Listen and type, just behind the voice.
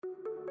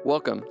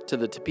Welcome to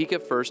the Topeka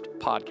First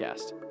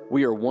podcast.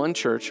 We are one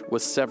church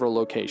with several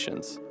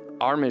locations.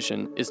 Our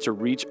mission is to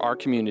reach our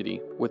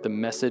community with the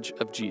message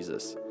of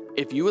Jesus.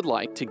 If you would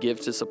like to give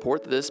to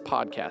support this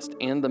podcast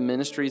and the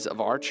ministries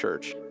of our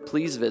church,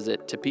 please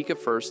visit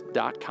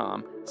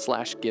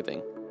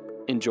topekafirst.com/giving.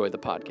 Enjoy the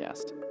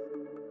podcast.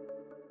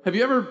 Have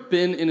you ever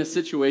been in a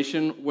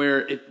situation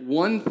where if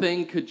one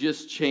thing could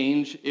just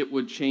change, it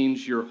would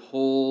change your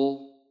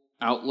whole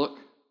outlook?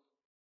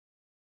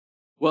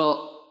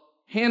 Well,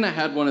 Hannah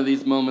had one of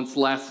these moments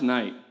last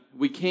night.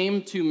 We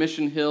came to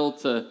Mission Hill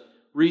to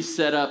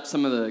reset up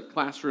some of the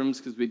classrooms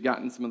because we'd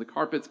gotten some of the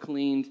carpets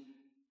cleaned,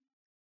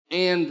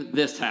 and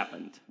this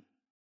happened.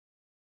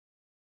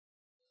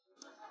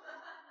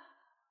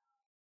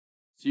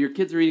 So your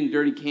kids are eating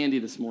dirty candy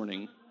this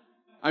morning.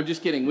 I'm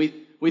just kidding.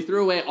 We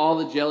threw away all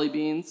the jelly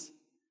beans,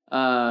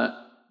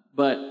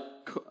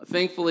 but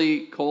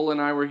thankfully Cole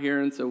and I were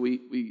here, and so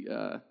we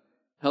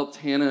helped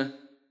Hannah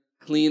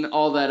clean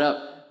all that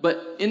up.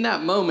 But in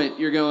that moment,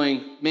 you're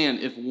going, man,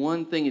 if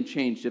one thing had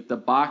changed, if the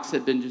box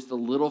had been just a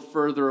little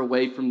further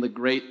away from the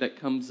grate that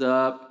comes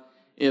up,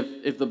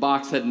 if the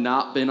box had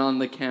not been on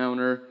the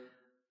counter,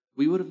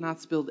 we would have not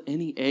spilled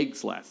any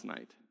eggs last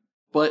night.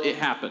 But it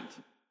happened.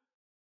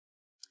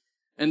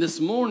 And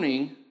this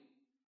morning,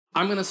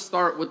 I'm going to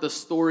start with the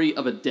story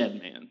of a dead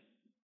man,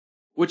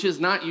 which is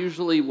not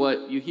usually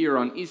what you hear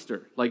on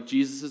Easter, like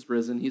Jesus is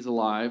risen, he's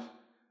alive.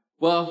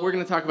 Well, we're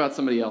going to talk about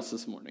somebody else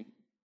this morning.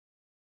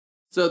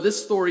 So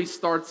this story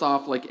starts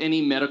off like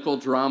any medical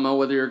drama,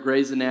 whether you're a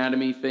Grey's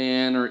Anatomy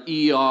fan or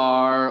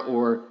ER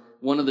or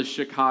one of the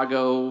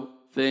Chicago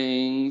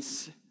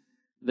things.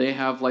 They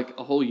have like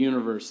a whole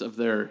universe of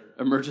their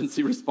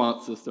emergency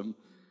response system.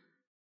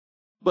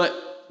 But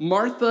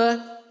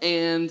Martha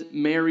and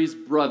Mary's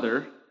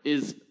brother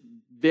is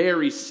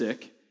very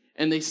sick,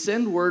 and they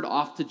send word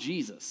off to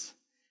Jesus.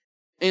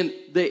 And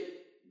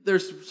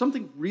there's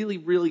something really,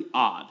 really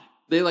odd.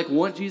 They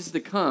want Jesus to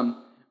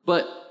come,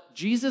 but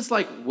Jesus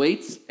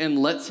waits and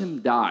lets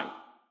him die.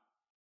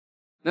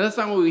 Now that's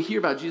not what we hear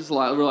about Jesus a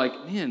lot. We're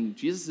like, man,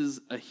 Jesus is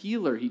a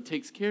healer. He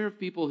takes care of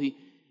people. He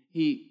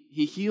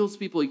heals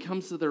people. He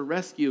comes to their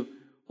rescue.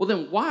 Well,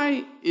 then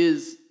why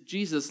is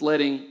Jesus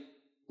letting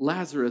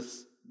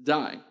Lazarus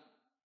die?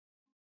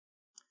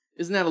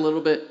 Isn't that a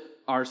little bit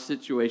our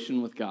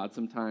situation with God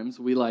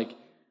sometimes? We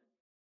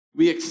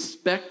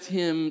expect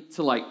him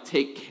to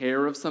take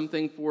care of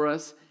something for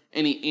us,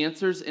 and he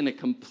answers in a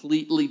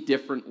completely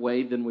different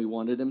way than we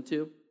wanted him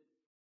to.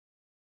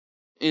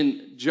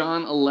 In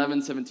John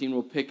 11:17,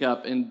 we'll pick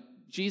up, and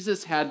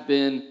Jesus had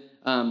been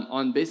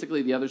on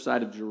basically the other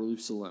side of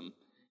Jerusalem.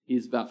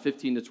 He's about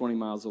 15 to 20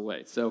 miles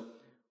away. So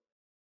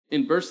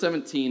in verse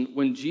 17,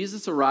 when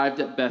Jesus arrived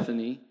at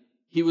Bethany,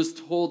 he was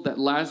told that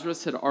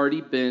Lazarus had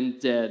already been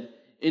dead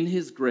in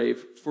his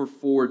grave for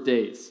 4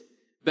 days.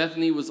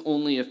 Bethany was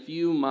only a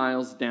few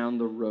miles down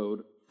the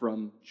road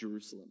from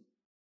Jerusalem.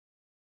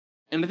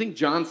 And I think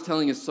John's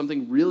telling us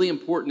something really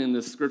important in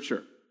this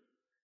scripture.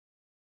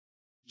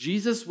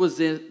 Jesus was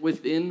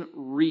within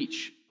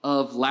reach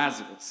of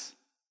Lazarus.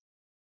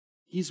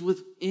 He's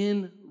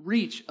within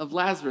reach of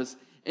Lazarus,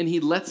 and he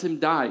lets him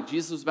die.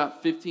 Jesus was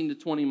about 15 to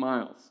 20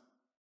 miles.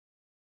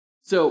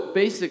 So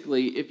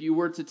basically, if you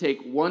were to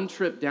take one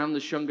trip down the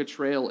Shunga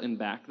Trail and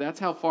back, that's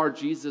how far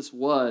Jesus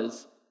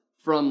was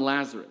from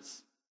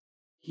Lazarus.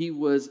 He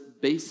was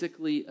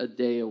basically a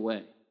day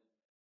away.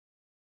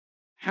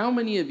 How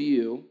many of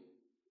you,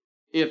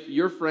 if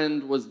your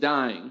friend was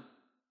dying,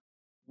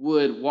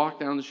 would walk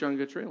down the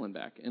Shunga Trail and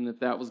back? And if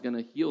that was going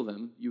to heal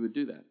them, you would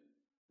do that,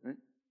 right?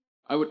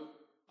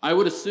 I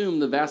would assume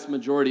the vast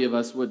majority of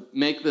us would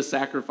make the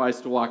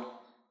sacrifice to walk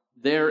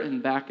there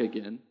and back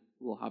again.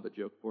 A little Hobbit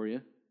joke for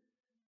you.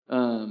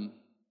 To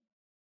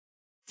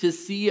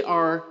see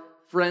our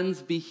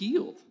friends be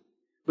healed.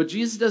 But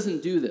Jesus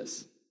doesn't do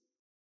this.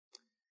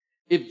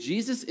 If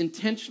Jesus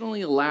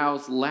intentionally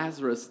allows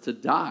Lazarus to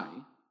die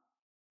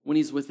when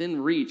he's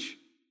within reach,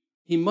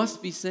 he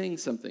must be saying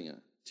something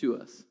to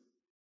us.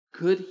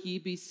 Could he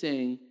be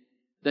saying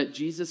that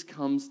Jesus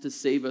comes to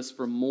save us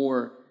from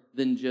more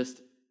than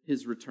just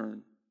his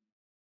return?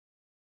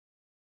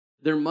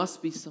 There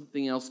must be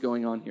something else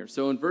going on here.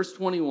 So in verse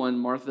 21,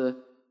 Martha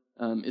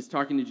is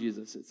talking to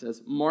Jesus. It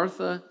says,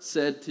 Martha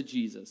said to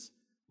Jesus,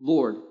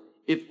 Lord,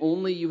 if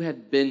only you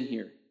had been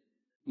here,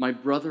 my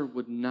brother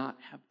would not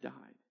have died.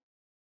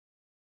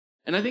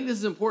 And I think this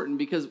is important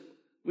because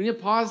we need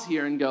to pause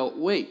here and go,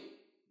 wait,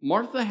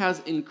 Martha has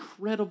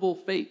incredible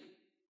faith.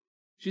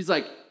 She's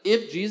like,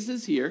 if Jesus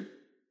is here,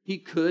 he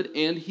could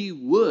and he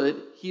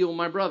would heal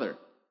my brother.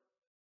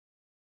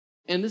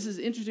 And this is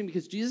interesting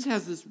because Jesus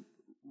has this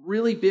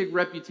really big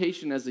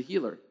reputation as a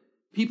healer.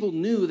 People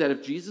knew that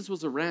if Jesus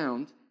was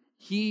around,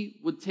 he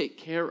would take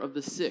care of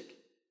the sick.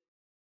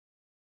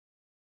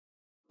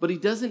 But he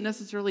doesn't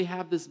necessarily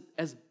have this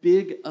as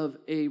big of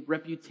a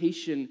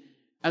reputation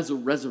as a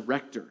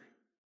resurrector.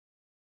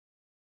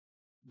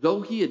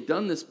 Though he had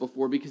done this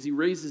before because he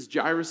raises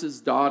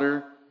Jairus'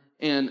 daughter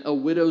and a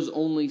widow's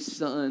only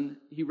son,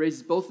 he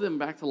raises both of them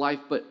back to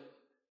life, but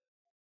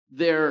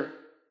their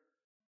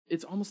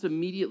it's almost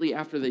immediately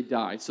after they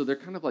die. So they're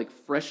kind of like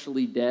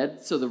freshly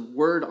dead. So the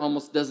word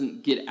almost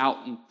doesn't get out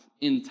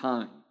in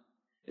time.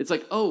 It's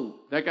like, oh,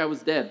 that guy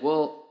was dead.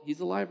 Well, he's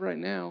alive right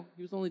now.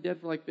 He was only dead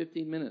for like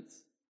 15 minutes.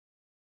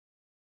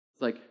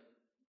 It's like,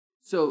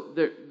 so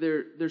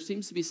there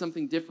seems to be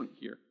something different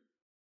here.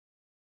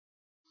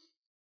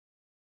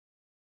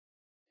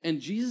 And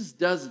Jesus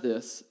does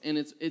this, and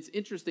it's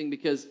interesting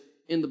because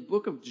in the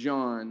book of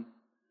John,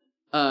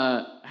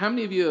 how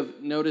many of you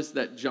have noticed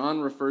that John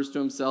refers to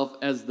himself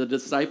as the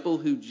disciple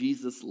who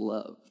Jesus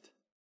loved?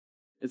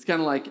 It's kind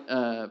of like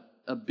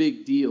a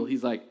big deal.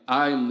 He's like,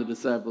 I am the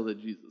disciple that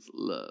Jesus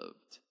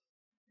loved.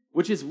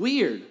 Which is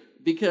weird,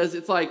 because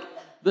it's like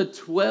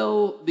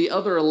the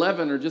other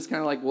 11 are just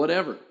kind of like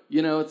whatever.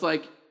 You know, it's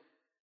like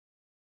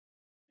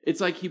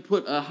he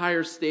put a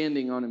higher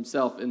standing on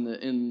himself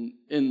in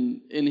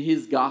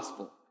his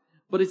gospel.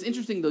 But it's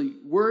interesting, the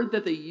word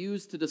that they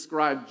use to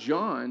describe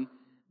John,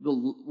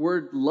 the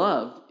word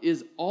loved,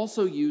 is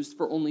also used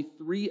for only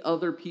 3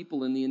 other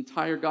people in the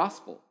entire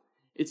gospel.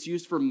 It's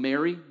used for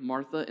Mary,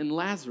 Martha, and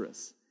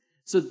Lazarus.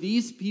 So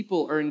these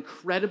people are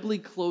incredibly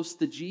close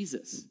to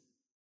Jesus.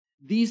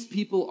 These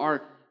people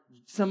are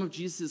some of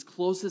Jesus'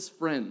 closest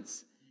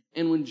friends.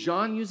 And when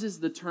John uses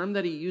the term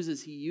that he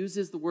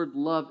uses the word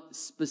love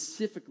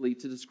specifically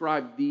to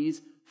describe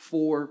these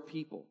 4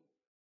 people.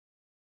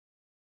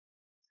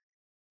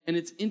 And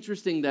it's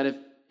interesting that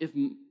if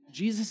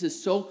Jesus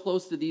is so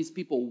close to these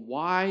people,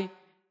 why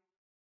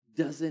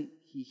doesn't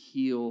he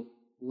heal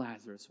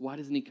Lazarus? Why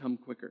doesn't he come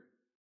quicker?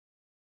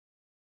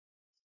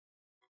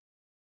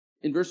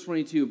 In verse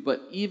 22,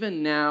 but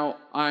even now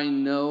I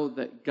know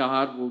that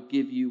God will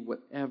give you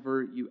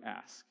whatever you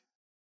ask.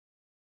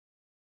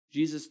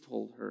 Jesus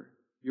told her,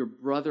 your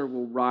brother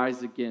will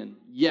rise again.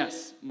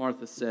 Yes,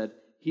 Martha said,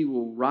 he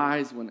will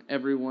rise when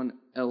everyone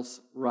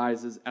else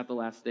rises at the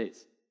last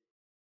days.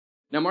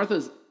 Now,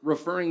 Martha's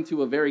referring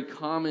to a very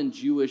common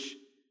Jewish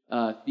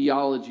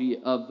theology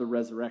of the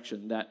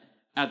resurrection, that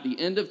at the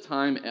end of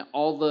time,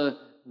 all the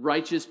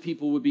righteous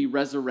people would be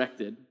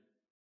resurrected.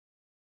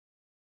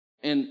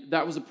 And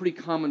that was a pretty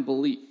common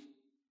belief.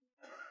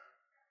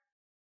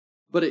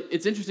 But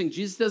it's interesting,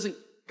 Jesus doesn't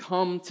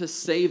come to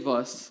save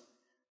us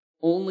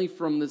only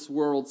from this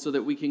world so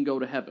that we can go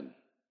to heaven.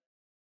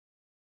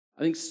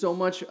 I think so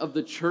much of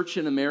the church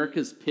in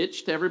America's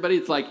pitch to everybody,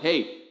 it's like,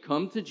 hey,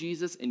 come to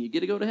Jesus and you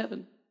get to go to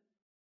heaven.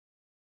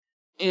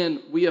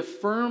 And we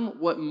affirm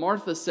what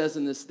Martha says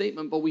in this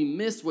statement, but we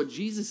miss what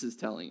Jesus is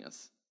telling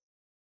us.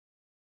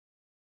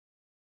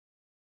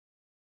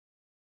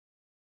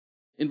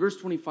 In verse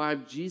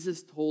 25,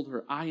 Jesus told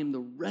her, I am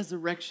the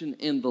resurrection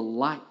and the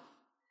life.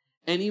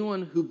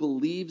 Anyone who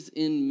believes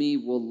in me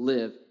will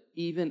live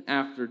even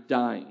after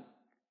dying.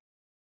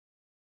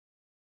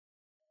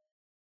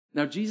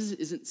 Now, Jesus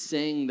isn't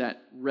saying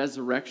that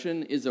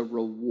resurrection is a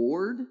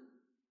reward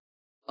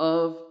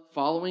of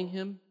following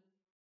him.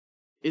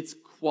 It's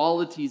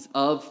qualities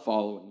of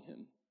following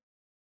him.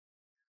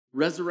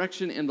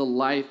 Resurrection and the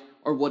life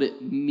are what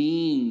it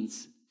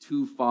means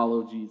to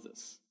follow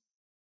Jesus.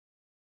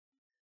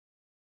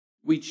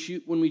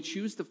 When we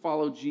choose to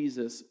follow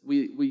Jesus,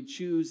 we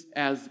choose,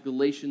 as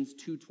Galatians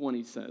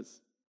 2:20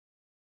 says,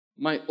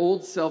 my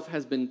old self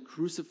has been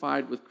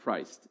crucified with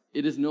Christ.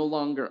 It is no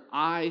longer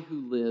I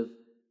who live,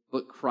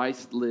 but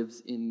Christ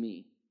lives in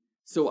me.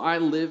 So I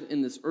live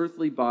in this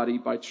earthly body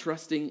by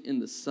trusting in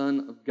the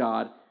Son of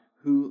God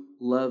who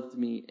loved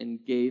me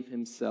and gave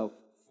himself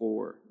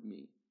for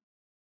me.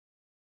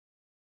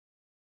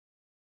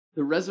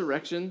 The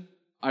resurrection,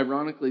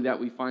 ironically, that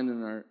we find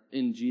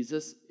in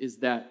Jesus is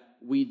that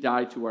we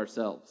die to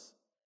ourselves.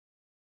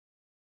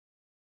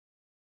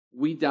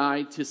 We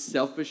die to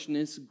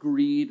selfishness,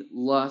 greed,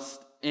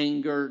 lust,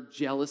 anger,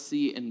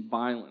 jealousy, and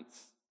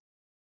violence.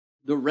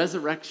 The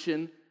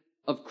resurrection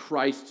of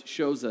Christ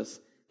shows us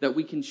that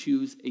we can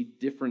choose a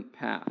different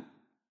path.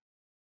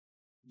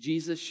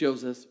 Jesus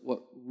shows us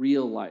what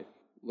real life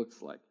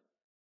looks like.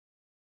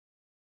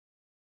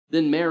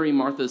 Then Mary,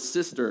 Martha's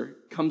sister,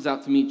 comes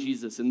out to meet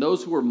Jesus, and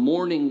those who are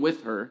mourning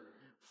with her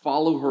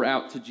follow her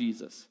out to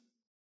Jesus.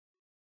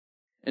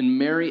 And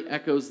Mary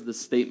echoes the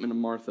statement of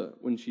Martha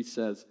when she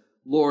says,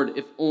 Lord,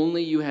 if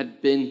only you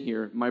had been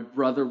here, my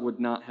brother would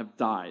not have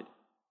died.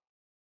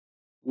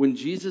 When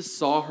Jesus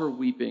saw her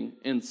weeping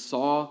and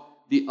saw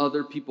the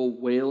other people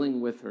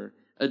wailing with her,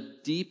 a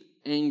deep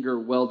anger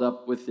welled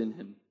up within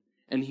him,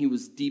 and he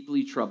was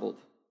deeply troubled.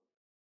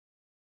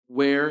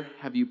 Where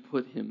have you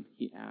put him?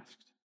 He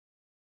asked.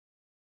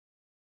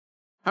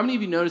 How many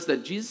of you noticed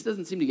that Jesus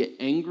doesn't seem to get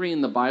angry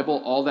in the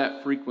Bible all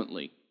that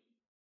frequently?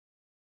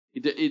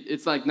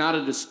 It's like not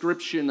a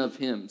description of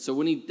him. So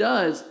when he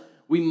does,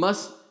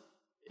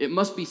 it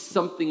must be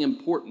something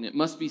important. It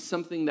must be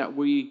something that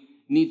we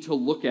need to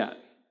look at.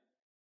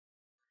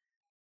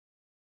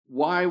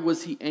 Why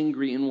was he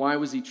angry and why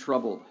was he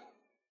troubled?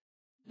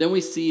 Then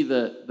we see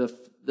the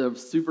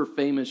super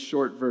famous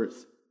short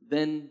verse.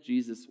 Then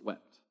Jesus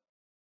wept.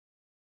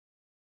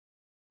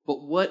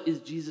 But what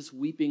is Jesus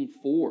weeping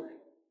for?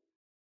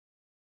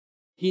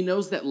 He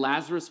knows that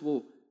Lazarus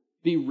will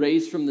be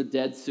raised from the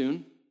dead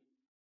soon.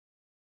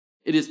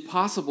 Is it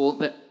possible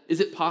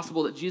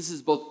that Jesus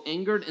is both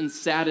angered and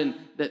saddened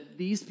that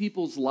these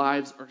people's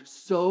lives are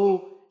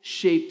so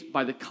shaped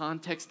by the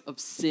context of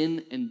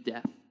sin and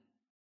death?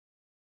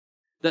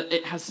 That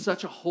it has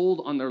such a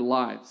hold on their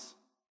lives.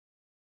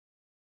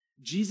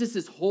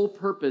 Jesus' whole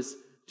purpose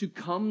to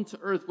come to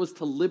earth was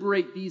to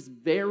liberate these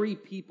very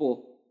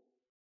people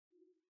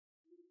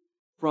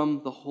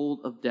from the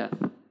hold of death.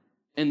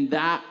 And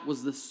that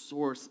was the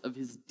source of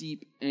his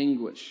deep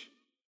anguish.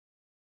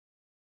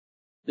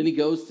 Then he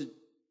goes to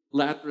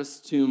Lazarus'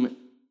 tomb,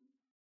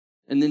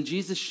 and then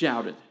Jesus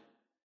shouted,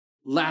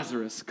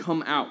 "Lazarus,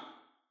 come out."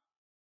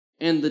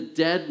 And the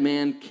dead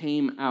man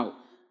came out,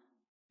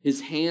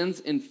 his hands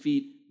and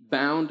feet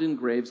bound in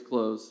grave's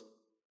clothes,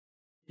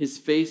 his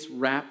face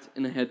wrapped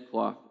in a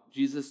headcloth.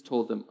 Jesus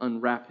told them,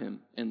 "Unwrap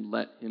him and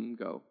let him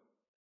go."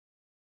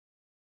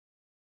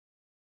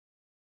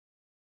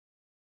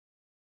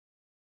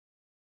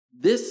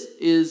 This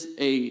is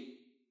a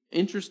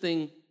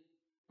interesting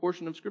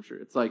portion of Scripture.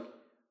 It's like,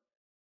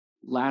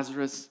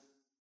 Lazarus,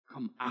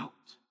 come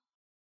out.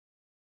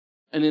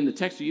 And in the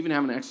text, you even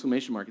have an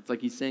exclamation mark. It's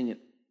like he's saying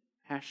it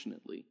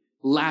passionately.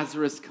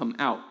 Lazarus, come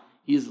out.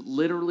 He is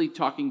literally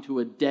talking to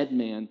a dead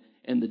man,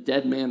 and the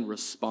dead man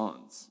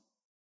responds.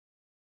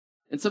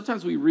 And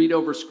sometimes we read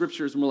over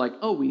scriptures and we're like,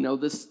 oh, we know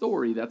this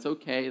story. That's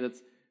okay.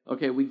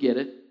 We get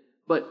it.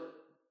 But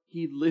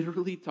he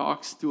literally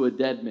talks to a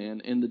dead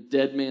man, and the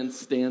dead man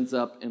stands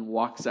up and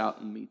walks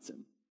out and meets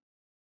him.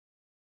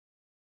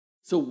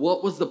 So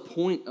what was the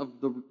point of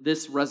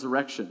this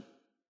resurrection?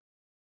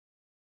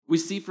 We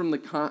see from the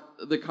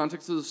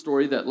context of the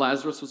story that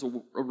Lazarus was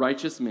a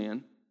righteous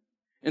man.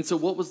 And so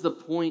what was the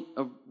point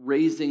of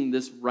raising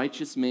this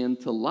righteous man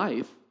to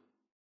life,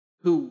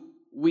 who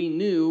we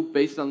knew,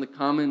 based on the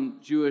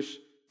common Jewish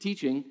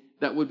teaching,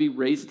 that would be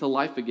raised to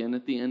life again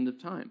at the end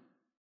of time?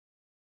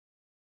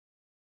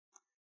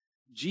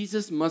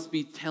 Jesus must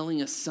be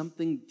telling us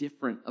something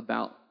different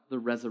about the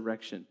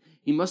resurrection.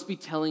 He must be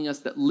telling us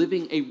that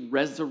living a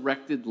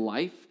resurrected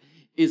life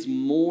is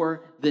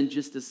more than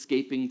just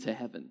escaping to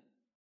heaven.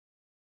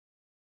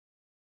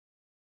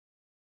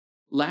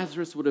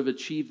 Lazarus would have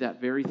achieved that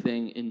very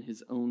thing in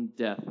his own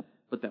death,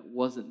 but that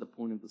wasn't the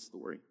point of the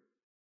story.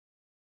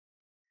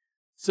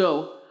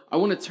 So, I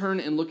want to turn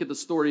and look at the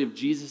story of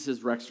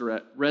Jesus'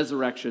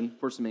 resurrection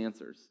for some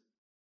answers.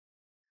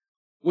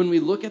 When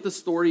we look at the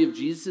story of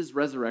Jesus'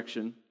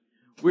 resurrection,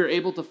 we're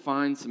able to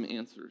find some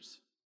answers.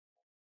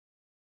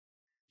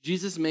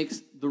 Jesus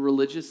makes the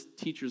religious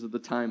teachers of the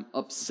time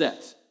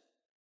upset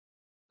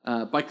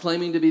by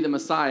claiming to be the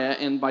Messiah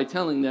and by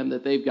telling them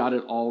that they've got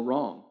it all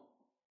wrong.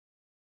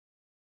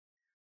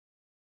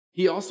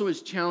 He also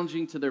is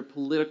challenging to their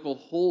political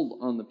hold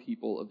on the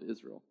people of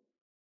Israel.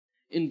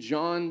 In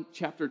John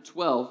chapter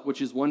 12,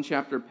 which is one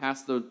chapter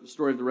past the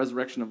story of the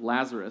resurrection of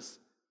Lazarus,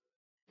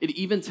 it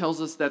even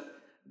tells us that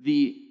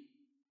the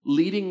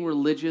leading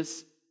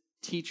religious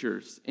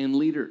teachers and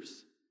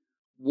leaders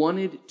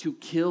wanted to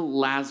kill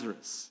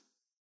Lazarus,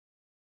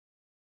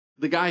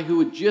 the guy who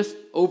had just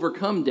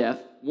overcome death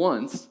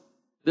once.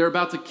 They're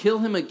about to kill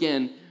him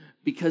again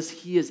because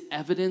he is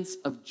evidence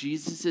of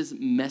Jesus'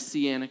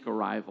 messianic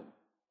arrival.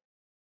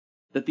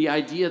 That the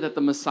idea that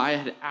the Messiah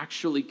had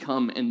actually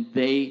come and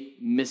they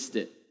missed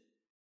it,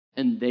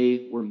 and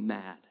they were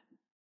mad.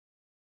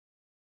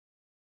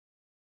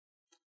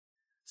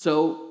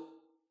 So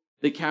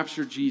they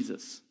capture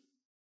Jesus.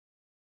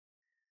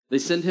 They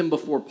send him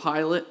before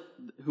Pilate,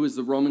 who is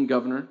the Roman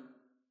governor.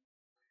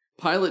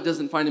 Pilate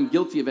doesn't find him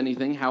guilty of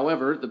anything.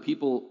 However, the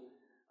people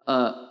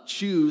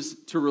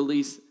choose to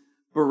release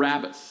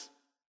Barabbas.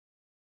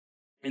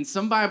 And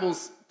some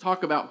Bibles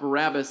talk about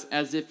Barabbas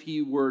as if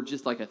he were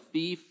just like a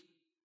thief.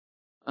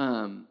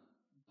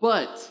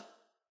 But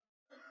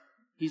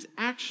he's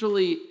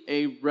actually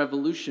a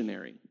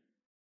revolutionary,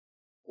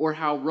 or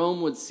how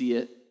Rome would see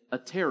it, a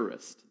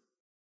terrorist.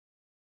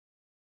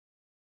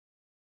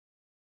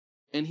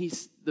 And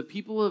the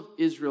people of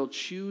Israel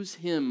choose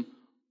him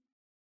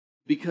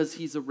because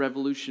he's a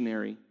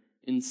revolutionary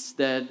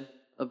instead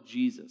of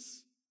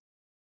Jesus.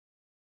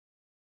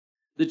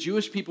 The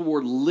Jewish people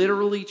were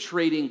literally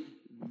trading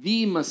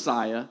the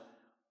Messiah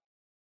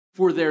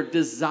for their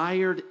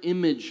desired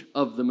image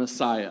of the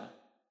Messiah,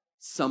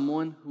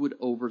 someone who would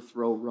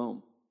overthrow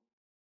Rome.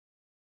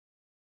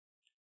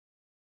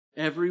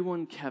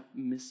 Everyone kept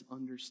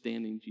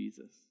misunderstanding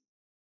Jesus.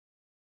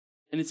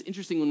 And it's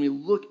interesting when we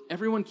look,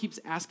 everyone keeps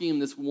asking him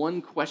this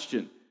one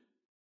question: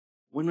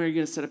 when are you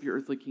going to set up your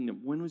earthly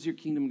kingdom? When was your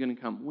kingdom going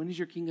to come? When is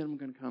your kingdom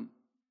going to come?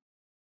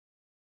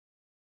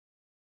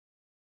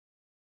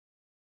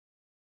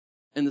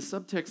 And the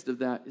subtext of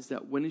that is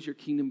that when is your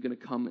kingdom going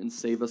to come and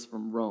save us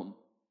from Rome?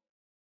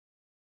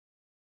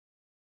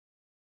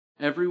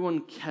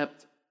 Everyone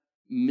kept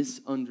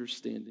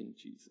misunderstanding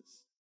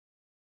Jesus.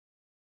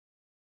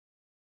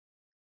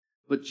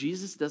 But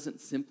Jesus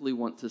doesn't simply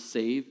want to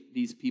save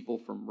these people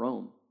from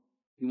Rome.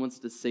 He wants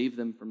to save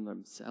them from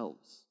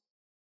themselves.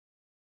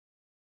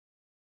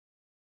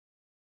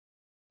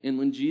 And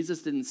when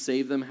Jesus didn't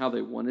save them how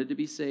they wanted to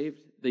be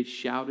saved, they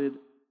shouted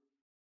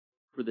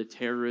for the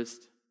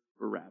terrorist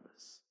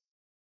Barabbas.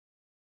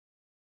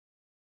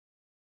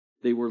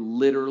 They were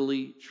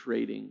literally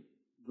trading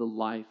the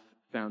life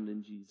found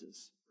in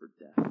Jesus for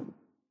death.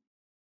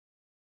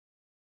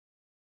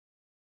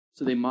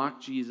 So they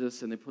mocked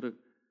Jesus, and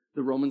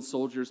the Roman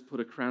soldiers put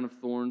a crown of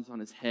thorns on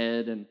his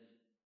head and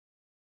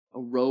a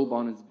robe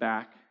on his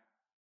back.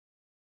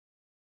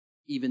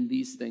 Even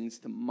these things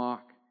to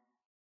mock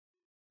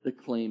the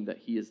claim that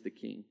he is the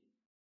king.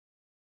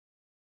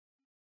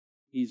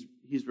 He's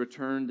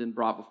returned and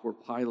brought before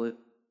Pilate.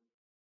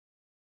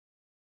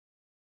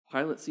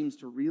 Pilate seems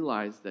to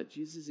realize that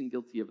Jesus isn't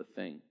guilty of a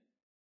thing.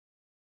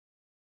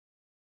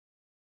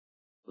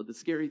 But the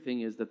scary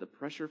thing is that the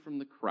pressure from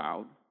the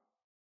crowd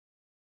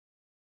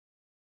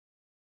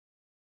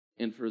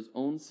and for his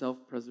own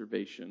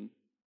self-preservation,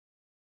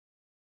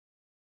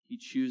 he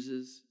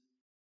chooses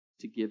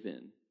to give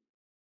in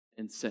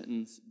and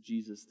sentence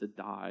Jesus to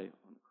die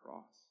on a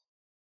cross.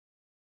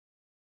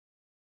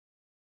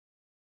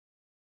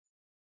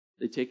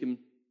 They take him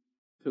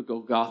to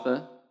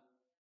Golgotha,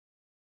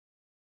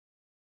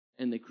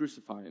 and they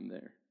crucify him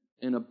there.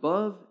 And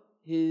above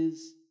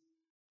his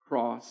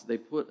cross, they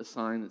put a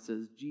sign that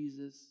says,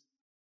 Jesus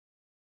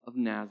of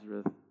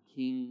Nazareth,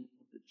 King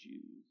of the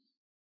Jews.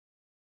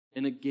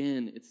 And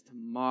again, it's to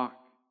mock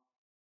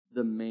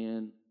the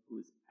man who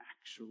is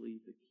actually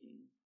the king.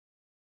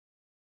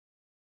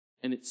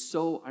 And it's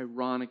so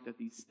ironic that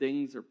these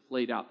things are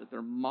played out, that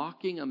they're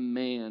mocking a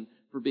man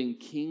for being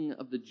king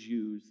of the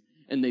Jews,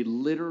 and they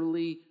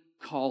literally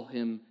call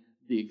him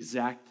the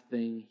exact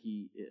thing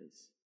he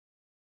is.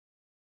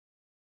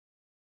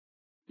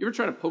 You ever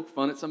try to poke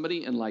fun at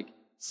somebody and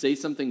say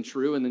something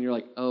true, and then you're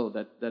like, oh,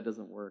 that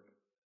doesn't work?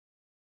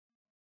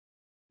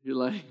 You're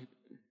like,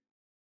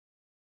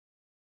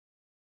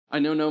 I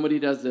know nobody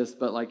does this,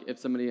 but if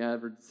somebody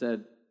ever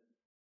said,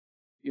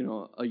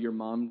 a your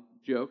mom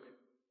joke,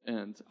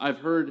 and I've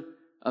heard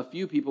a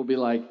few people be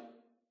like,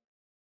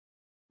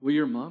 well,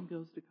 your mom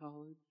goes to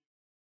college?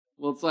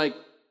 Well, it's like,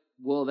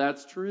 well,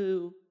 that's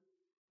true.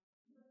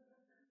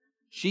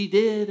 She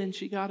did, and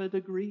she got a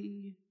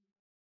degree.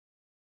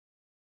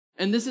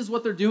 And this is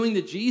what they're doing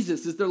to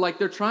Jesus, is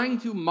they're trying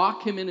to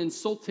mock him and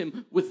insult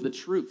him with the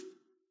truth.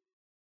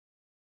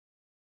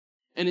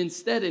 And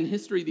instead, in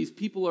history, these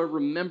people are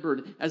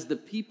remembered as the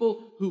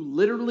people who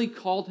literally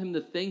called him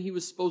the thing he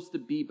was supposed to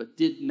be, but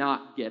did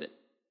not get it.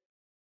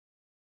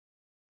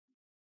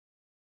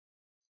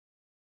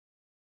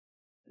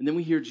 And then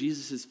we hear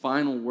Jesus'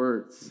 final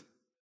words.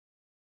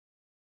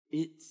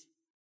 It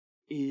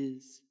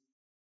is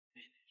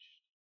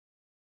finished.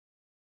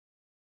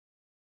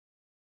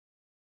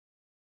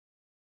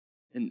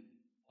 And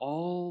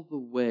all the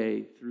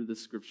way through the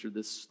scripture,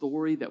 this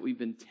story that we've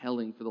been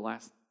telling for the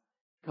last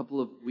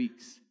couple of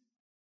weeks,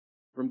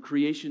 from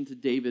creation to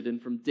David, and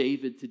from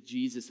David to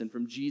Jesus, and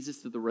from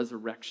Jesus to the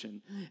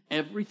resurrection,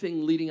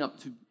 everything leading up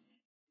to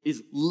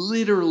is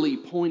literally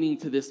pointing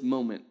to this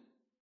moment.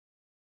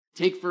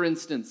 Take, for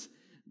instance,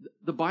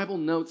 the Bible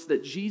notes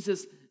that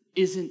Jesus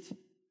isn't,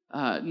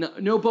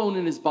 no bone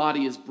in his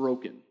body is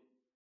broken. And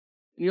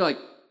you're like,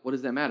 what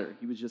does that matter?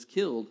 He was just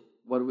killed.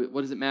 What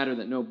does it matter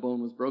that no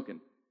bone was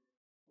broken?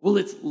 Well,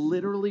 it's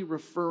literally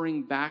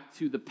referring back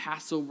to the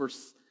Passover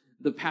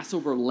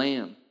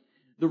lamb.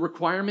 The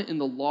requirement in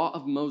the law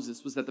of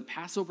Moses was that the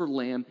Passover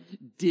lamb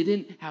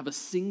didn't have a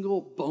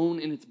single bone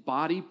in its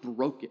body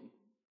broken.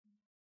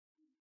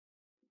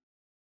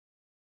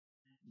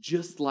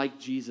 Just like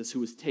Jesus, who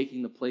was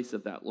taking the place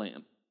of that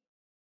lamb.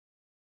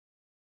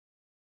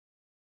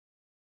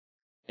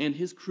 And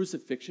his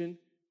crucifixion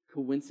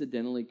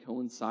coincidentally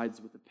coincides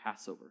with the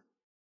Passover.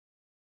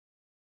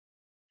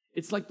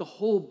 It's like the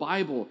whole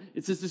Bible.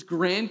 It's just this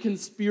grand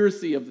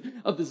conspiracy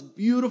of this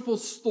beautiful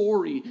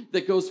story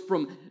that goes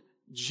from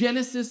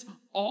Genesis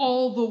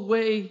all the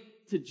way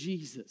to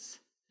Jesus.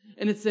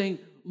 And it's saying,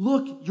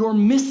 look, you're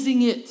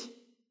missing it.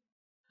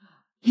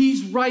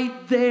 He's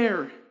right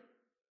there.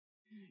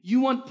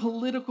 You want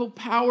political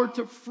power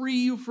to free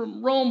you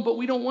from Rome, but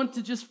we don't want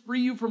to just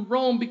free you from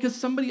Rome because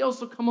somebody else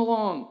will come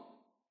along.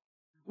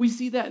 We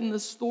see that in the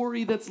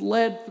story that's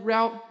led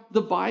throughout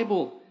the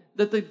Bible,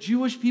 that the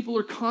Jewish people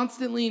are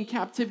constantly in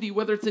captivity,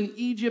 whether it's in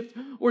Egypt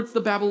or it's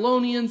the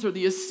Babylonians or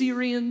the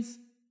Assyrians,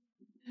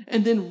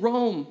 and then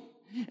Rome.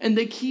 And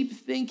they keep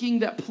thinking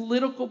that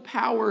political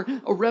power,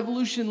 a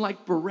revolution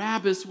like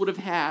Barabbas would have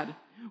had,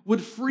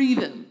 would free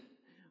them.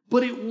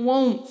 But it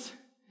won't,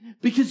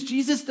 because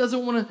Jesus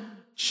doesn't want to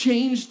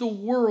change the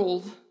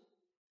world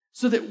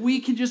so that we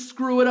can just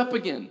screw it up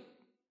again.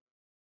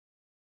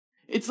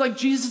 It's like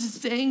Jesus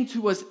is saying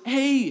to us,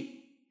 hey,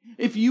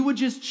 if you would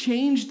just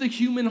change the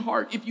human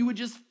heart, if you would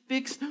just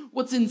fix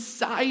what's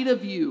inside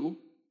of you,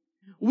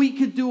 we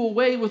could do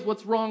away with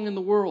what's wrong in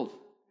the world.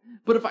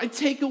 But if I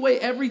take away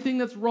everything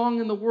that's wrong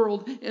in the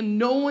world and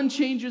no one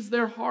changes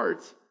their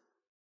heart,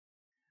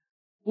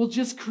 we'll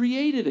just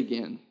create it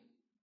again.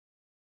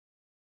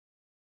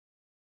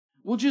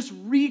 We'll just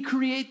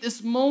recreate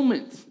this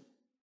moment.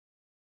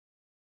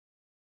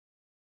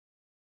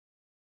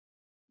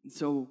 And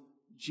so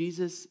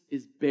Jesus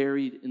is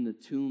buried in the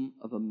tomb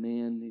of a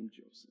man named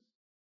Joseph.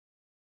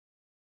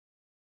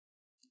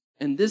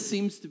 And this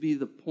seems to be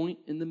the point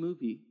in the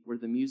movie where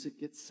the music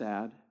gets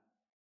sad.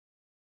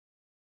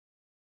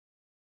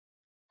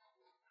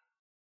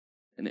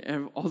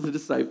 And all the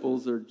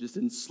disciples are just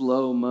in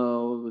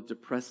slow-mo with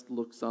depressed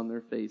looks on their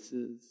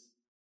faces.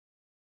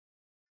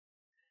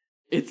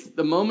 It's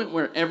the moment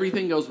where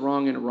everything goes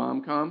wrong in a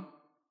rom-com.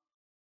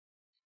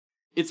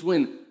 It's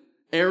when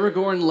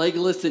Aragorn,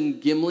 Legolas,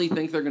 and Gimli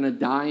think they're going to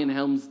die in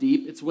Helm's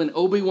Deep. It's when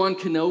Obi-Wan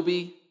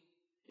Kenobi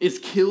is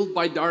killed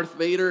by Darth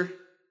Vader.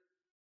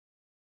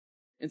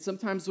 And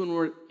sometimes when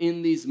we're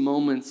in these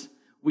moments,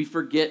 we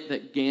forget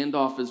that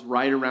Gandalf is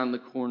right around the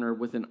corner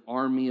with an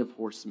army of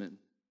horsemen.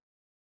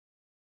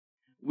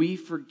 We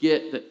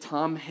forget that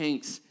Tom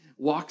Hanks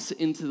walks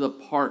into the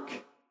park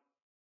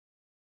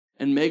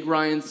and Meg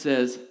Ryan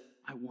says,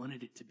 "I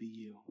wanted it to be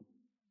you."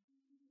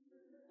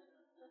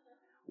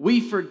 We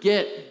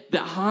forget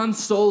that Han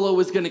Solo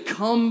is going to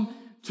come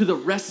to the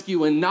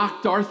rescue and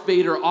knock Darth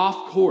Vader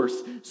off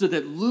course so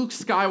that Luke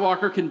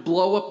Skywalker can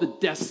blow up the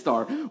Death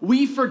Star.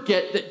 We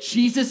forget that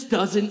Jesus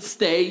doesn't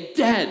stay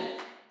dead.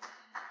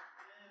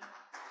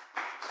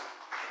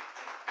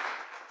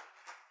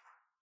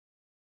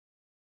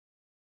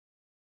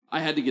 I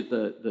had to get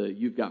the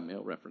 "You've Got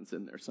Mail" reference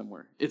in there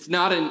somewhere. It's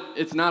not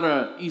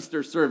a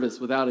Easter service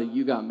without a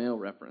 "You Got Mail"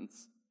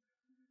 reference.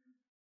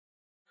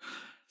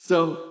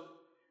 So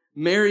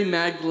Mary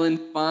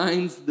Magdalene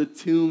finds the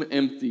tomb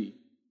empty.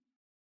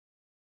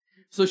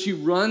 So she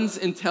runs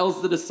and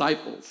tells the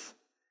disciples.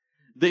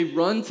 They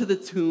run to the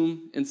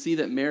tomb and see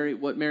that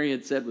what Mary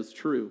had said was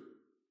true.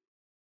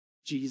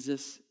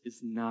 Jesus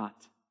is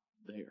not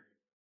there.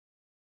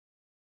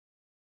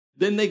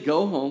 Then they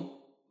go home,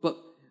 but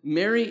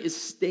Mary is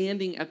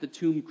standing at the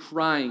tomb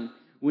crying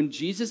when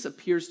Jesus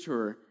appears to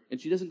her, and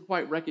she doesn't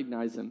quite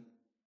recognize him,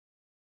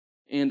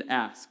 and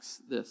asks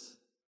this,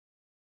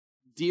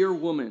 "Dear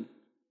woman,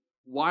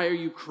 why are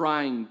you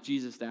crying?"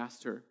 Jesus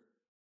asked her.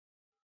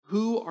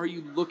 "Who are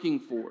you looking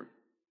for?"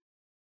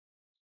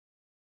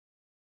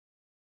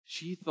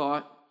 She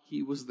thought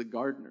he was the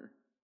gardener.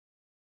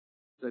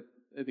 That,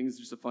 I think, is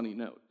just a funny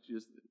note.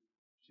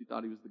 She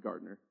thought he was the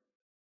gardener.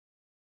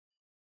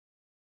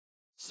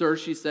 "Sir,"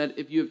 she said,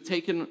 "if you have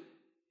taken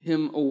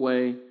him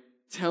away,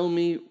 tell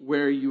me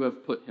where you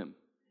have put him,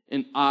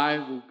 and I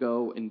will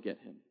go and get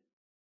him."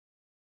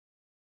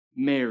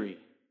 "Mary,"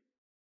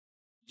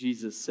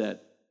 Jesus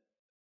said.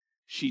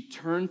 She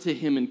turned to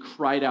him and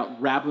cried out,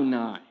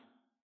 "Rabboni,"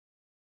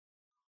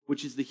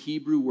 which is the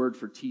Hebrew word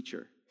for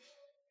teacher.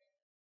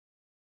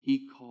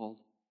 He called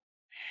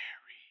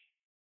Mary.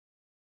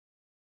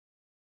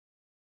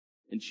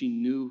 And she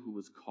knew who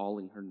was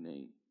calling her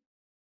name,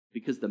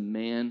 because the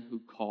man who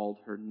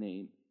called her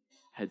name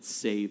had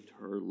saved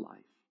her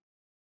life.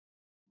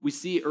 We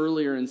see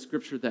earlier in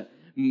Scripture that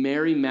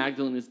Mary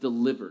Magdalene is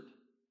delivered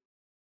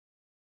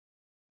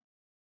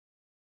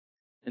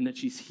and that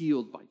she's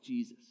healed by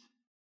Jesus.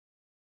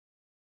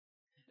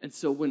 And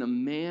so when a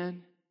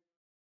man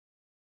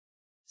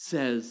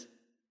says,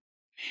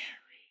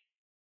 "Mary,"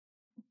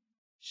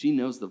 she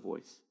knows the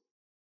voice,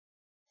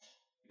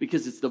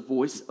 because it's the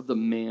voice of the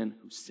man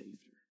who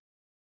saved her.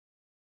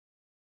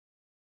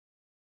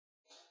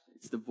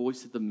 It's the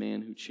voice of the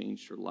man who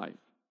changed her life.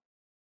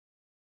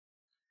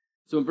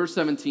 So in verse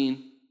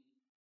 17,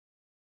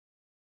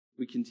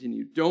 we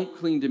continue. "Don't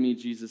cling to me,"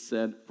 Jesus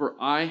said, "for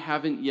I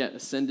haven't yet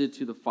ascended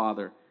to the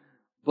Father.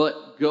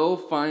 But go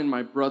find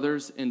my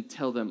brothers and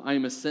tell them, I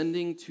am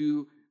ascending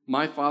to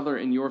my Father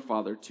and your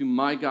Father, to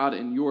my God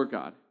and your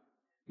God."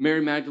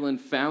 Mary Magdalene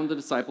found the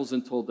disciples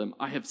and told them,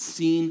 "I have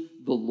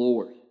seen the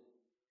Lord."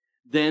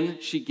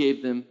 Then she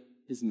gave them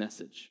his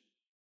message.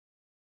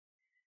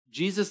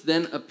 Jesus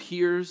then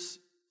appears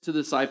to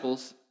the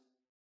disciples,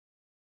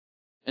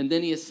 and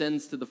then he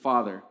ascends to the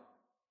Father.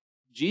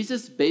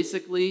 Jesus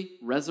basically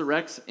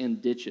resurrects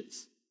and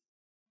ditches.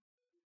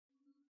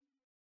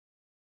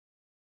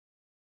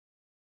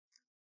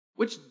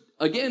 Which,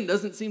 again,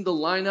 doesn't seem to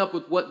line up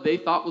with what they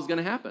thought was going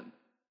to happen.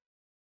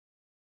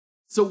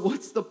 So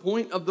what's the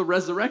point of the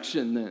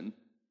resurrection then?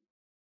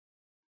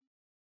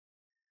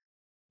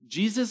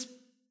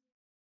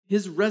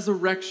 His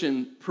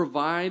resurrection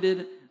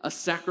provided a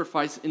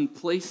sacrifice in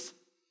place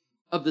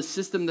of the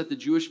system that the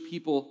Jewish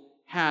people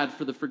had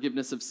for the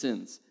forgiveness of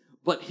sins.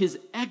 But his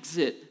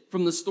exit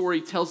from the story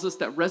tells us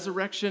that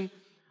resurrection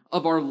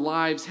of our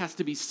lives has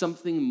to be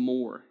something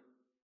more.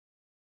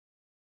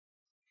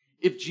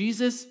 If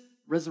Jesus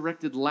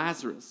resurrected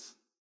Lazarus,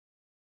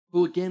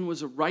 who again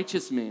was a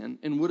righteous man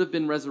and would have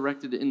been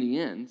resurrected in the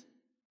end,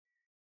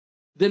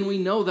 then we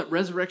know that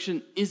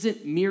resurrection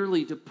isn't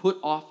merely to put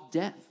off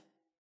death.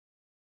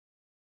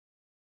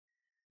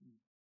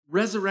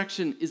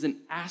 Resurrection is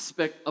an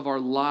aspect of our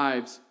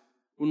lives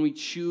when we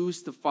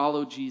choose to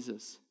follow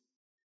Jesus.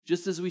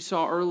 Just as we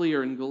saw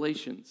earlier in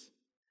Galatians,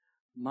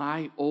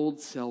 my old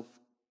self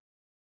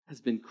has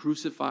been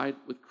crucified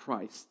with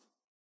Christ.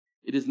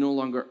 It is no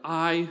longer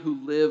I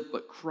who live,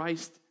 but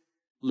Christ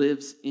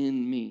lives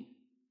in me.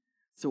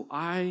 So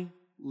I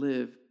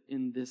live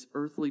in this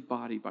earthly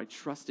body by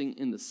trusting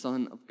in the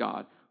Son of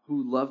God,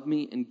 who loved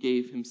me and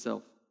gave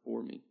himself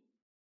for me.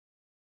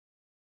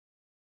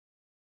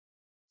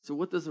 So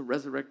what does a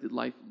resurrected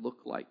life look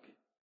like?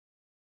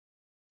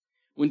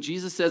 When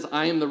Jesus says,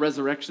 I am the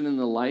resurrection and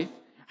the life,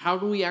 how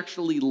do we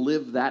actually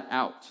live that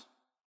out?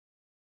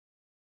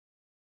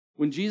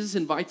 When Jesus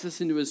invites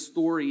us into his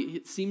story,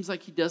 it seems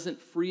like he doesn't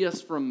free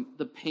us from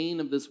the pain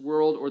of this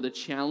world or the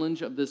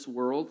challenge of this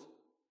world.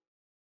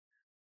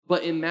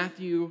 But in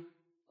Matthew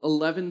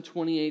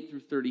 11:28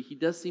 through 30, he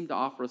does seem to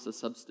offer us a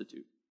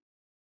substitute.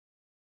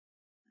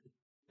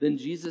 Then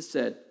Jesus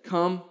said,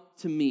 come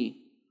to me,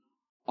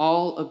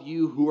 all of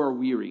you who are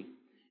weary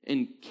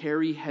and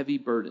carry heavy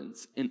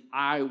burdens, and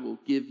I will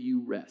give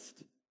you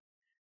rest.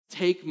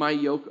 Take my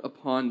yoke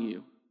upon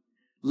you.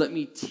 Let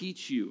me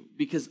teach you,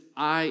 because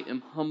I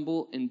am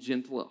humble and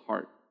gentle at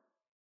heart,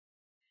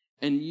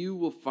 and you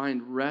will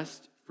find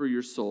rest for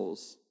your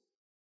souls.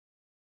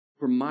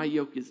 For my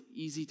yoke is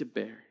easy to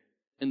bear,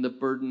 and the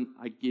burden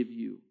I give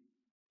you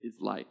is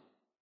light.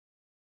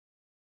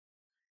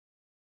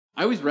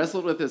 I always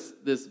wrestled with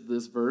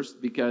this verse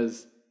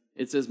because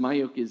it says, my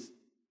yoke is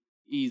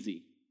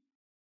easy.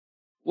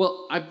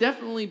 Well, I've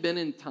definitely been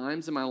in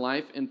times in my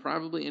life, and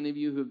probably any of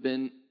you who have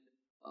been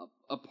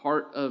a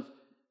part of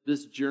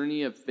this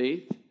journey of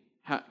faith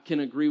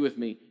can agree with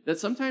me, that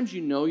sometimes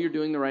you know you're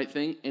doing the right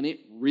thing, and it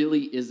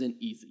really isn't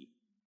easy.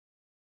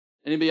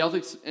 Anybody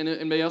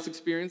else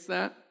experience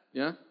that?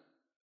 Yeah?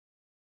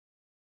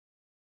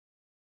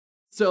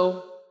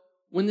 So,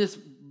 when this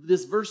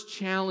verse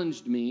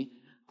challenged me,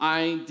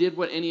 I did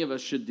what any of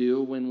us should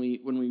do when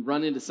we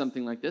run into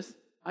something like this.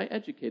 I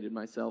educated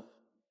myself.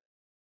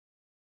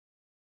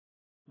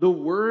 The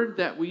word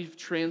that we've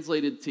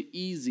translated to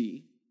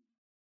easy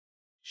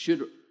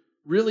should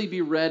really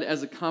be read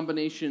as a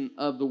combination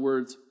of the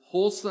words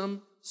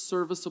wholesome,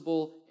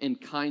 serviceable, and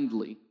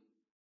kindly.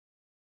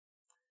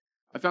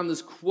 I found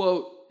this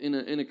quote in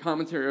a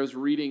commentary I was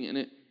reading,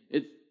 and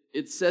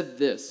it said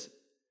this: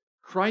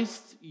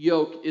 Christ's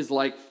yoke is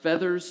like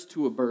feathers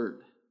to a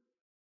bird.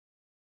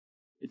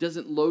 It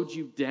doesn't load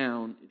you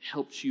down, it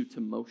helps you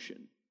to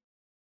motion.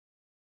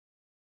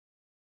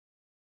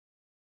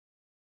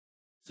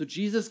 So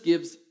Jesus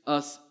gives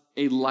us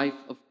a life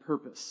of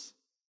purpose.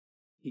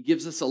 He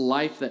gives us a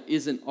life that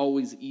isn't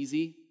always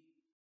easy,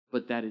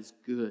 but that is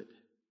good.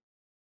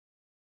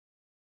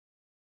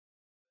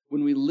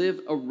 When we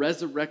live a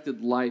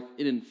resurrected life,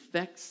 it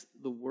infects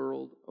the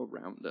world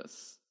around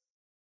us.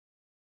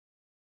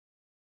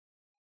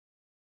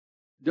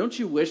 Don't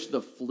you wish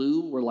the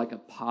flu were like a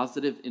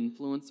positive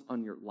influence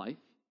on your life?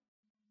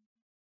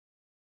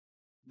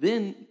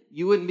 Then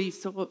you wouldn't be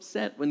so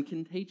upset when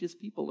contagious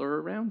people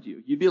are around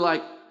you. You'd be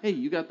like, hey,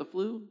 you got the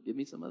flu? Give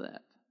me some of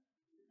that.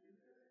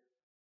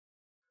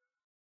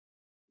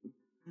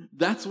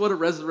 That's what a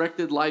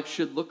resurrected life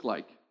should look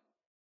like.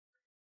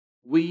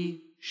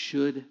 We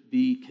should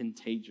be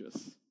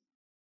contagious.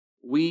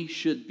 We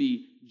should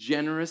be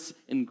generous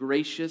and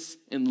gracious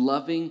and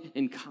loving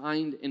and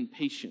kind and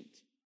patient.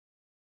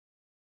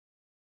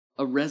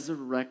 A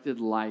resurrected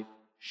life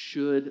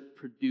should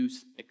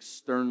produce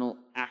external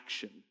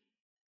action.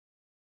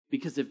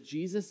 Because if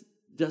Jesus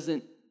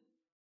doesn't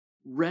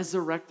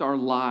resurrect our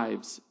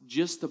lives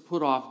just to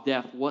put off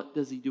death, what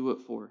does he do it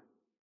for?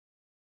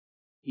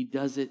 He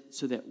does it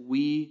so that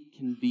we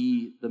can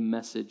be the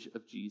message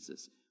of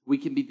Jesus. We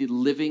can be the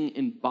living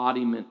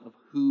embodiment of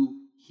who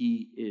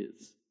he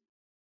is.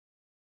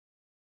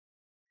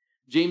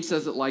 James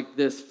says it like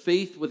this: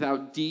 faith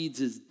without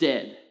deeds is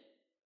dead.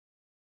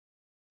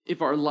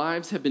 If our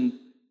lives have been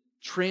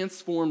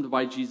transformed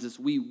by Jesus,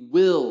 we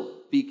will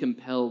be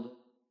compelled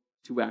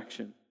to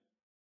action.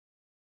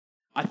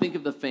 I think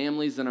of the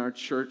families in our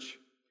church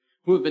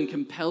who have been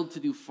compelled to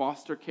do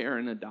foster care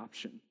and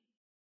adoption.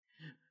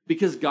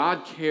 Because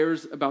God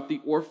cares about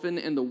the orphan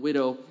and the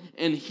widow,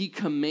 and he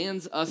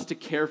commands us to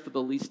care for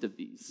the least of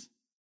these.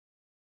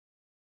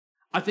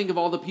 I think of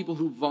all the people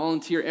who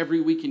volunteer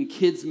every week in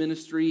kids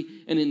ministry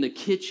and in the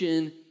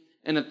kitchen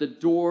and at the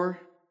door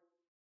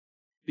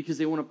because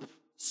they want to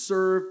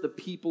serve the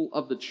people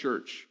of the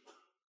church,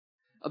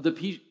 of the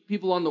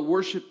people on the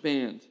worship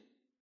band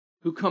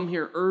who come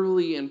here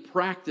early and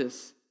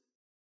practice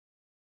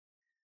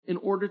in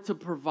order to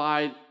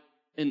provide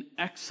an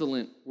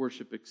excellent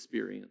worship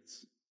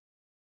experience,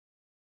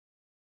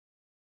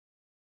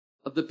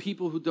 of the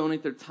people who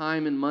donate their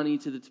time and money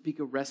to the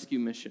Topeka Rescue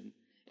Mission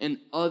and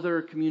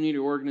other community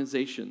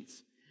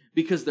organizations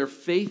because their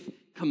faith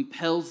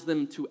compels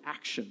them to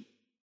action.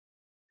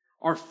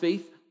 Our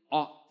faith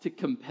ought to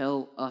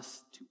compel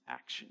us to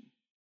action.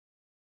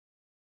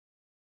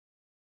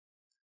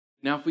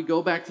 Now, if we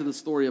go back to the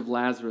story of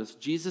Lazarus,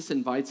 Jesus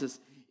invites us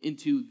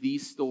into the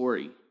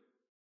story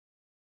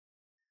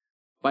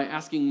by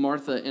asking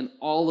Martha and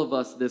all of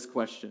us this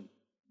question: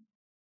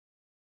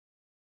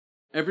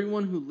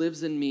 everyone who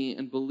lives in me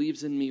and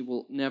believes in me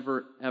will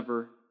never,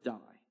 ever die.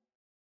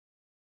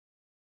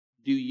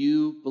 Do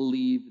you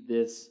believe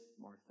this,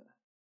 Martha?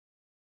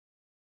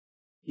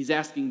 He's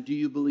asking, do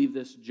you believe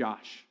this,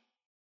 Josh?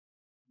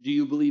 Do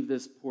you believe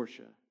this,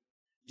 Portia?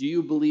 Do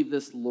you believe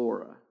this,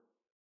 Laura?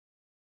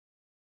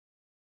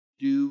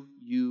 Do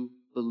you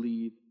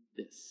believe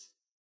this?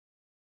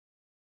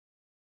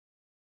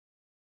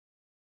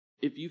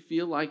 if you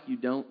feel like you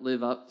don't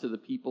live up to the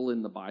people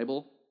in the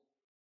Bible,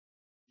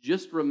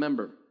 just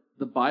remember,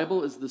 the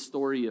Bible is the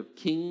story of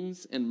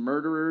kings and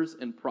murderers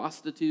and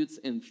prostitutes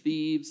and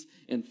thieves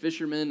and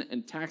fishermen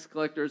and tax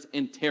collectors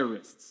and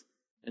terrorists.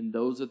 And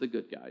those are the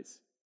good guys.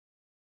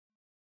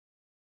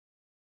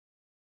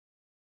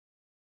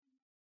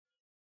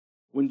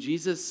 When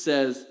Jesus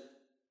says,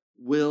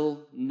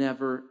 "will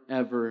never,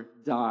 ever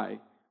die,"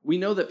 we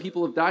know that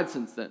people have died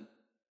since then.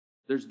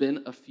 There's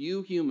been a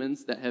few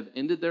humans that have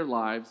ended their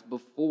lives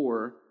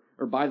before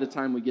or by the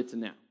time we get to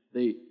now.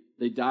 They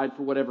died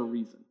for whatever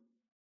reason.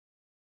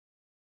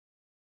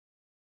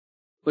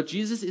 But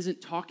Jesus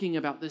isn't talking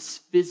about this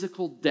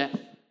physical death.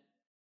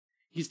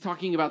 He's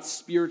talking about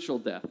spiritual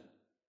death.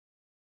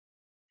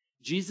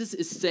 Jesus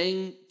is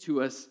saying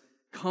to us,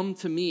 "Come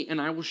to me and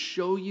I will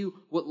show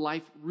you what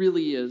life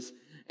really is,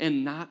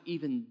 and not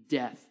even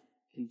death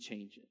can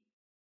change it."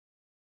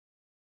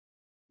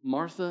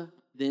 Martha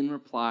then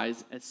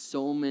replies, as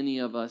so many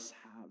of us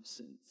have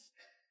since,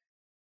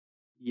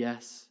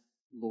 "Yes,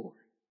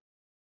 Lord,"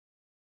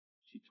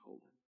 she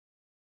told him.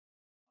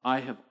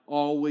 "I have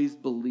always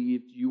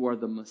believed you are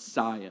the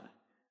Messiah,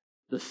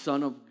 the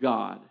Son of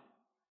God,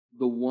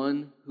 the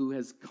one who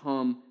has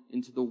come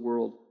into the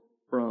world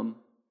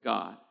from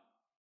God."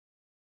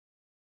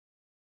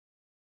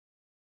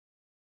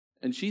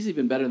 And she's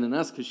even better than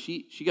us because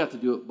she got to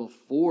do it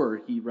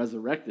before he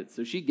resurrected,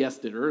 so she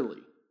guessed it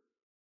early.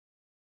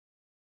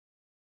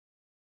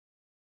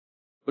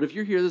 But if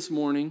you're here this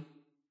morning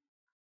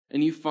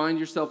and you find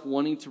yourself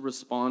wanting to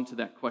respond to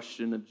that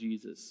question of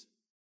Jesus,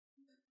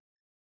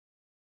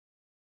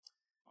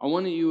 I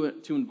want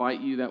to invite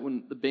you that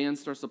when the band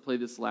starts to play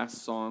this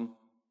last song,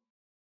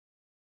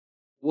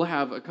 we'll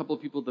have a couple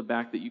of people at the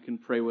back that you can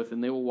pray with,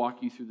 and they will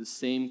walk you through the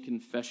same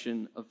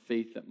confession of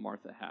faith that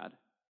Martha had.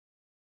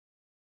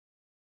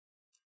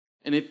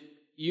 And if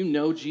you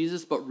know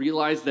Jesus but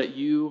realize that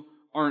you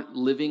aren't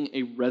living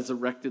a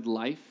resurrected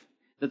life,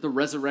 that the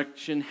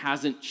resurrection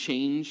hasn't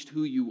changed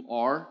who you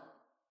are,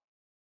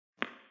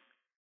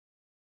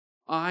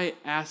 I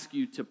ask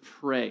you to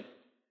pray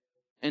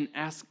and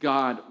ask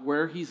God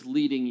where He's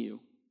leading you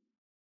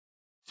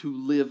to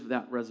live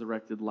that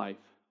resurrected life.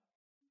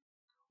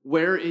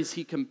 Where is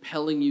He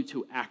compelling you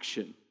to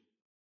action?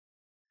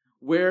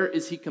 Where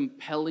is He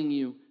compelling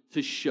you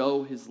to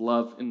show His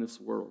love in this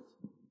world?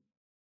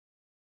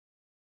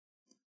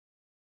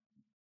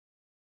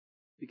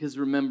 Because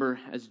remember,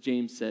 as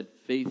James said,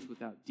 faith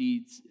without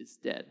deeds is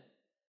dead.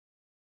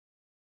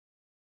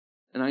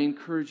 And I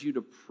encourage you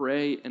to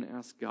pray and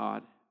ask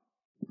God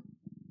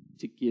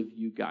to give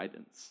you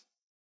guidance.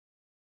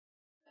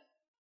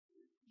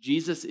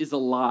 Jesus is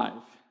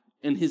alive,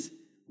 and His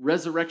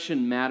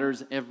resurrection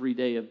matters every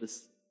day of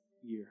this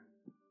year,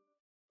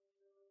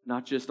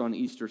 not just on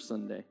Easter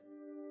Sunday.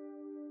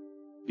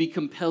 Be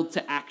compelled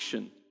to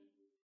action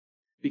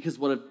because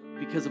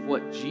of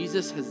what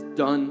Jesus has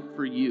done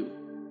for you.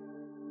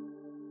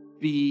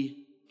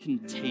 Be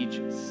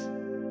contagious.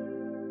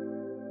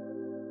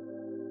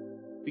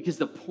 Because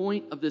the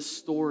point of this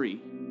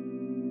story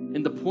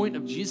and the point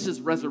of Jesus'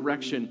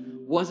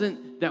 resurrection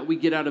wasn't that we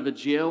get out of a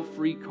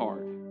jail-free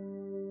card.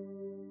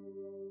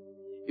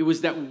 It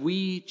was that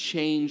we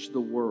change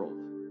the world.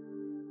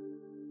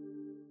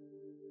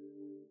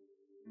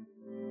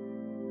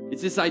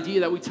 It's this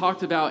idea that we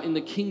talked about in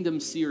the Kingdom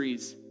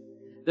series,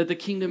 that the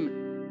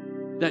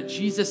kingdom that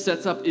Jesus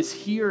sets up is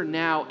here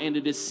now and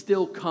it is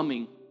still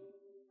coming.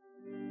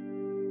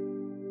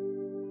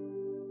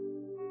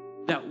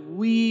 That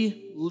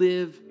we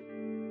live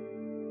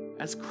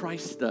as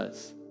Christ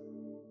does.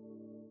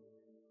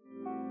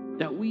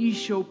 That we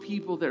show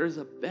people there is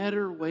a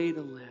better way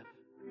to live.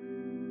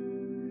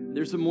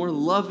 There's a more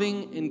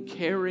loving and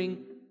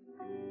caring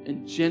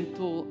and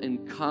gentle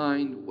and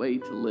kind way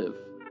to live.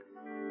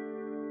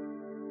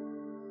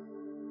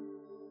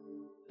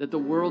 That the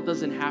world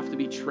doesn't have to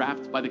be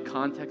trapped by the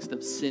context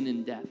of sin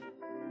and death.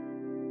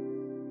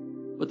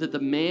 But that the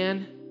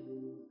man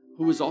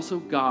who was also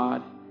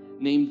God,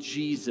 named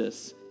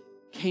Jesus,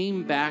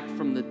 came back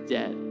from the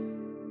dead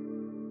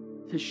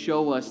to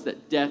show us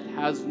that death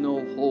has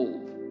no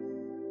hold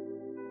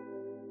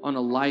on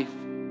a life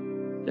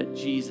that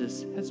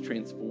Jesus has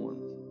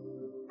transformed.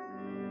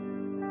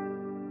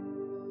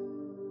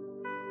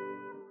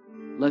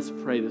 Let's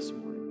pray this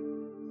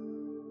morning.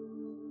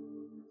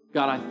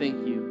 God, I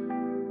thank you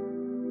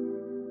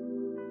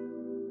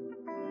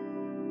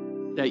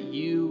that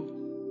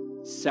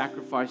you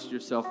sacrificed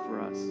yourself for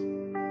us,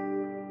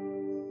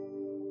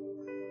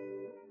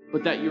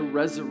 but that your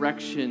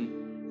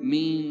resurrection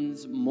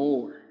means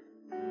more.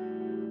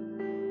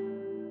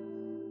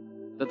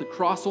 That the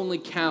cross only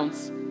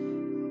counts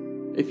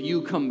if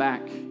you come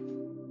back.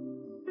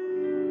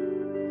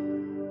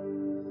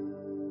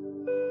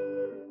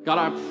 God,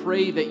 I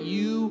pray that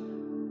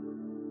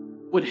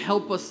you would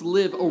help us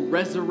live a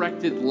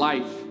resurrected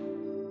life.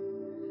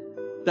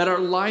 That our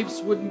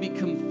lives wouldn't be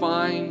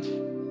confined,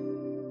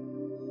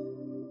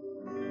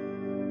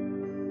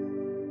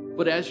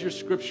 but as your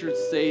scriptures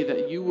say,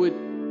 that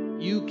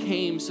you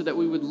came so that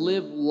we would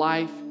live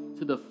life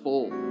to the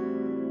full.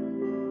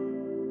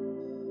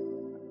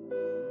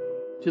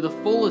 to the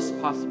fullest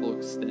possible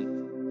extent.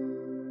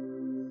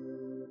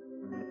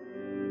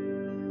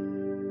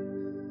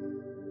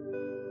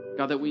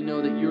 God, that we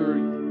know that your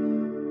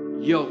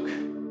yoke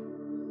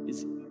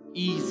is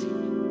easy.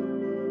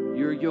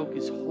 Your yoke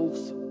is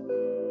wholesome.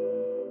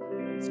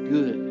 It's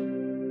good.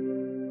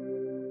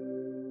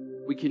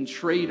 We can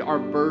trade our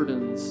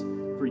burdens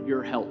for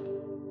your help.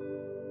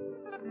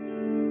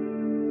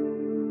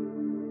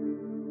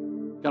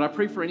 God, I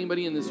pray for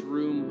anybody in this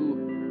room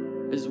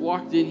who has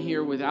walked in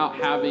here without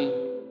having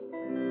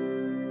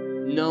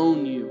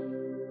known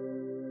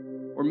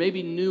you, or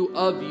maybe knew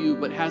of you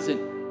but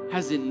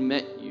hasn't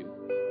met you.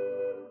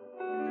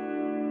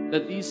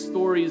 That these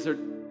stories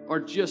are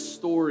just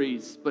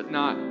stories, but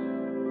not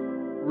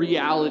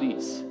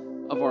realities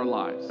of our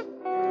lives.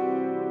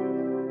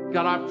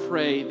 God, I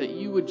pray that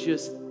you would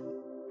just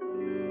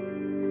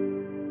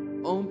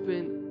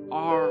open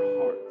our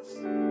hearts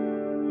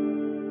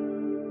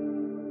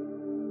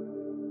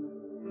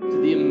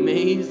to the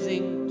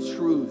amazing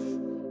truth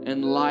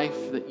and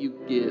life that you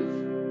give.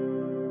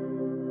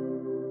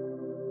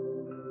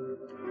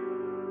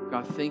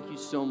 God, thank you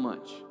so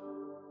much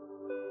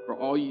for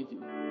all you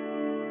do.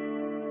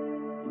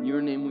 In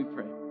your name we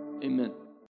pray. Amen.